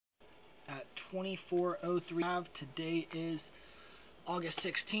2403. Today is August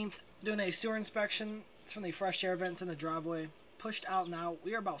 16th. Doing a sewer inspection. It's from the fresh air vents in the driveway. Pushed out now.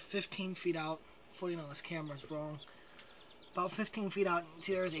 We are about 15 feet out. Footing on this camera is wrong. About 15 feet out.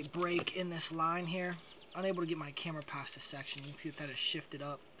 See, there is a break in this line here. Unable to get my camera past this section. You can see that is shifted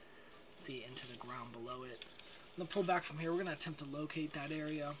up. See, into the ground below it. I'm going to pull back from here. We're going to attempt to locate that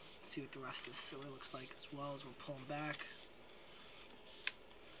area. See what the rest of the sewer looks like as well as we're pulling back.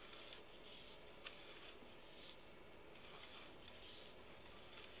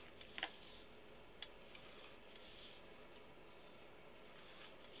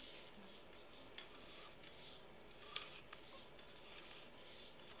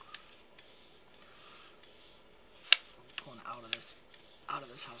 Pulling out of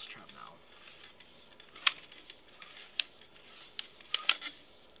this house trap now.